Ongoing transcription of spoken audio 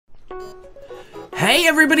Hey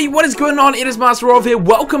everybody, what is going on? It is MasterOv here.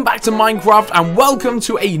 Welcome back to Minecraft and welcome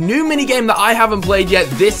to a new minigame that I haven't played yet.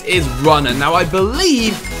 This is Runner. Now I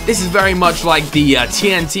believe this is very much like the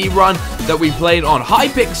TNT run that we played on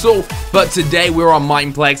Hypixel, but today we're on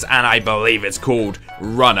Mineplex and I believe it's called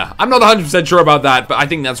Runner. I'm not 100% sure about that, but I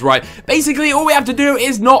think that's right. Basically, all we have to do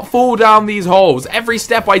is not fall down these holes. Every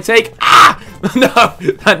step I take, no,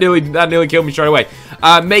 that nearly killed me straight away.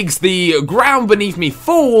 Makes the ground beneath me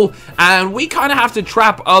fall, and we kind of have to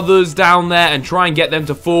trap others down there and try and get them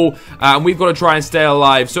to fall, and we've got to try and stay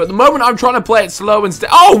alive. So at the moment, I'm trying to play it slow and stay.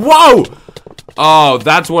 Oh, whoa! Oh,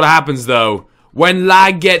 that's what happens, though. When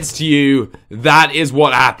lag gets to you, that is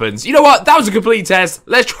what happens. You know what? That was a complete test.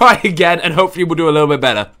 Let's try again, and hopefully we'll do a little bit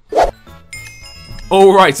better.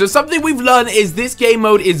 Alright, so something we've learned is this game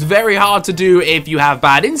mode is very hard to do if you have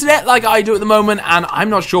bad internet like I do at the moment, and I'm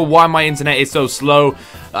not sure why my internet is so slow.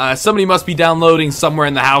 Somebody must be downloading somewhere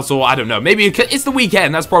in the house, or I don't know. Maybe it's the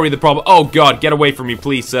weekend, that's probably the problem. Oh god, get away from me,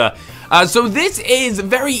 please, sir. So this is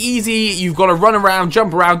very easy. You've got to run around,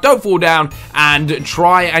 jump around, don't fall down, and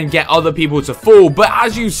try and get other people to fall. But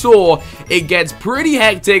as you saw, it gets pretty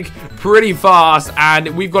hectic, pretty fast,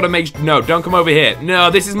 and we've got to make sure... No, don't come over here. No,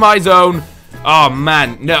 this is my zone. Oh,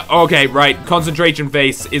 man. No. Okay, right. Concentration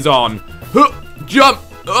face is on. Huh, jump.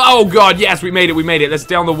 Oh, God. Yes, we made it. We made it. Let's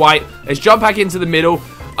stay on the white. Let's jump back into the middle.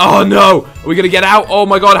 Oh, no. Are we going to get out? Oh,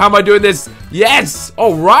 my God. How am I doing this? Yes.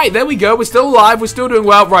 All right. There we go. We're still alive. We're still doing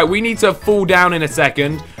well. Right. We need to fall down in a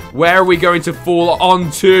second. Where are we going to fall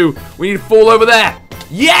onto? We need to fall over there.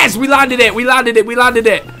 Yes. We landed it. We landed it. We landed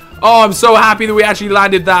it. Oh, I'm so happy that we actually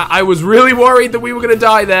landed that. I was really worried that we were going to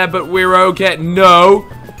die there, but we're okay. No.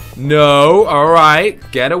 No,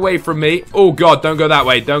 alright, get away from me. Oh god, don't go that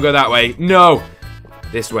way, don't go that way. No,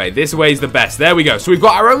 this way is the best. There we go. So we've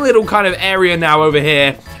got our own little kind of area now over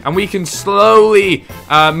here, and we can slowly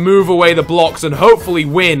move away the blocks and hopefully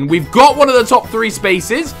win. We've got one of the top 3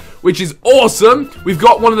 spaces, which is awesome. We've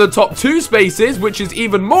got one of the top 2 spaces, which is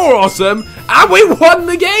even more awesome, and we won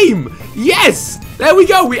the game. Yes, there we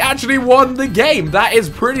go. We actually won the game. That is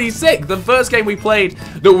pretty sick. The first game we played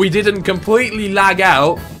that we didn't completely lag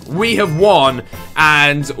out, we have won,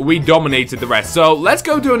 and we dominated the rest. So let's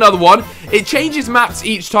go do another one. It changes maps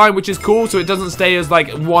each time, which is cool, so it doesn't stay as like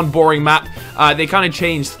one boring map. They kind of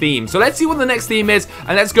change theme. So let's see what the next theme is,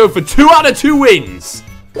 and let's go for 2 out of 2 wins.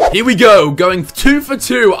 Here we go, going 2 for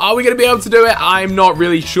 2. Are we going to be able to do it? I'm not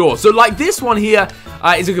really sure. So like this one here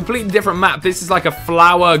is a completely different map. This is like a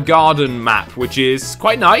flower garden map, which is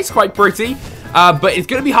quite nice, quite pretty. But it's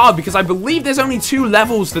going to be hard because I believe there's only 2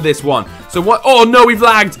 levels to this one. So what? Oh, no, we've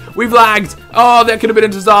lagged. We've lagged. Oh, that could have been a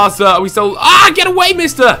disaster. Are we still... get away,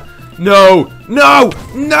 mister. No. No.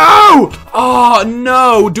 No. Oh,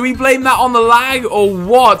 no. Do we blame that on the lag or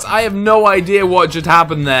what? I have no idea what just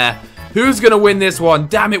happened there. Who's going to win this one?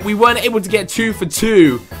 Damn it. We weren't able to get 2 for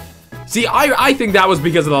 2. See, I think that was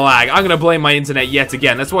because of the lag. I'm going to blame my internet yet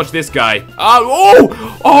again. Let's watch this guy.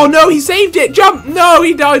 Oh, no, he saved it. Jump. No,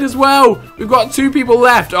 he died as well. We've got 2 people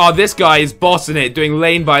left. Oh, this guy is bossing it, doing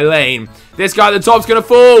lane by lane. This guy at the top's going to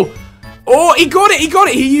fall. Oh, he got it. He got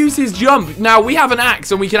it. He used his jump. Now, we have an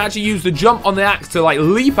axe, and we can actually use the jump on the axe to, like,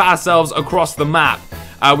 leap ourselves across the map,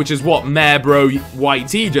 which is what Mayor Bro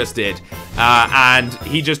YT just did. And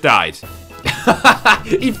he just died.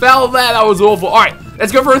 He fell there. That was awful. All right,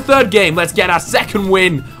 let's go for a 3rd game. Let's get our 2nd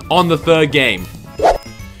win on the 3rd game.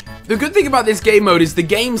 The good thing about this game mode is the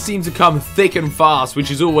games seem to come thick and fast,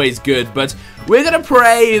 which is always good, but we're going to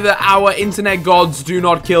pray that our internet gods do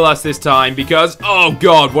not kill us this time because, oh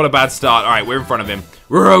god, what a bad start. All right, we're in front of him.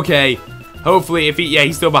 We're okay. Hopefully,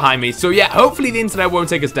 he's still behind me. So yeah, hopefully the internet won't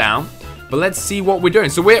take us down, but let's see what we're doing.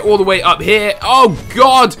 So we're all the way up here. Oh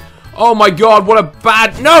god. Oh my god, what a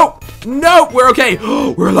bad... No! No! We're okay!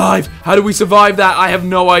 We're alive! How did we survive that? I have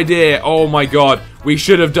no idea. Oh my god. We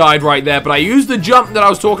should have died right there, but I used the jump that I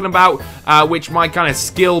was talking about, which my kind of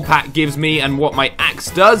skill pack gives me and what my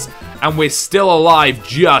axe does, and we're still alive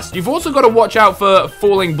just. You've also got to watch out for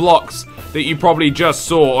falling blocks that you probably just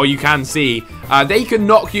saw, or you can see. They can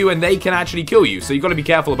knock you and they can actually kill you, so you've got to be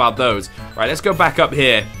careful about those. Right, let's go back up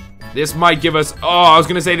here. This might give us... Oh, I was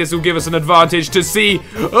going to say this will give us an advantage to see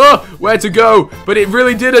where to go, but it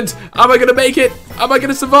really didn't. Am I going to make it? Am I going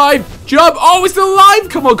to survive? Jump. Oh, we're still alive.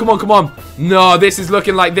 Come on, come on, come on. No, this is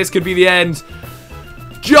looking like this could be the end.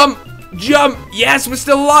 Jump. Jump. Yes, we're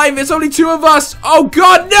still alive. There's only 2 of us. Oh,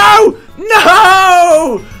 God, no.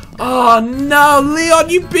 No. Oh, no. Leon,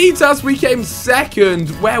 you beat us. We came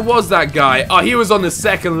 2nd. Where was that guy? Oh, he was on the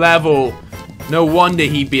 2nd level. No wonder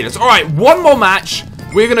he beat us. All right, one more match.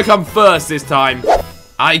 We're going to come first this time.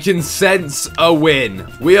 I can sense a win.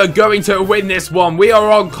 We are going to win this one. We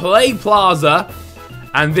are on Clay Plaza,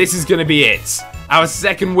 and this is going to be it. Our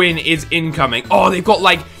second win is incoming. Oh, they've got,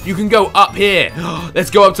 like, you can go up here.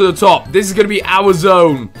 Let's go up to the top. This is going to be our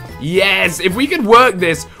zone. Yes, if we could work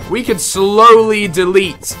this, we could slowly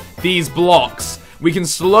delete these blocks. We can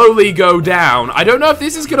slowly go down. I don't know if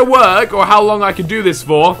this is going to work or how long I can do this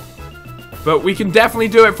for. But we can definitely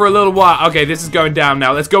do it for a little while. Okay, this is going down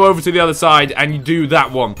now. Let's go over to the other side and do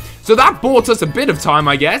that one. So that bought us a bit of time,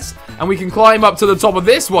 I guess. And we can climb up to the top of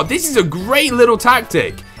this one. This is a great little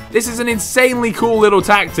tactic. This is an insanely cool little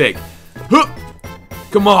tactic.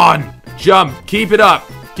 Come on. Jump. Keep it up.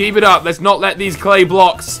 Keep it up. Let's not let these clay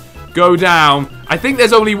blocks go down. I think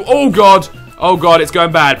there's only... Oh, God. Oh, God, it's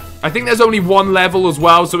going bad. I think there's only one level as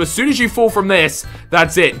well. So as soon as you fall from this,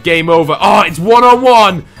 that's it. Game over. Oh, it's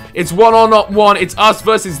one-on-one. It's one-on-one. It's us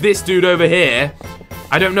versus this dude over here.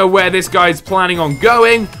 I don't know where this guy's planning on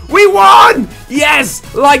going. We won!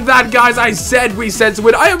 Yes! Like that, guys. I said we said to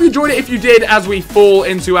win. I hope you enjoyed it. If you did, as we fall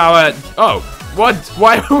into our... Oh, what?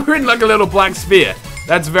 Why we're in like a little black sphere?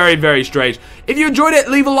 That's very, very strange. If you enjoyed it,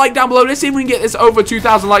 leave a like down below. Let's see if we can get this over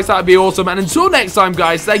 2,000 likes. That would be awesome. And until next time,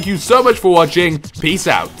 guys, thank you so much for watching. Peace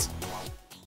out.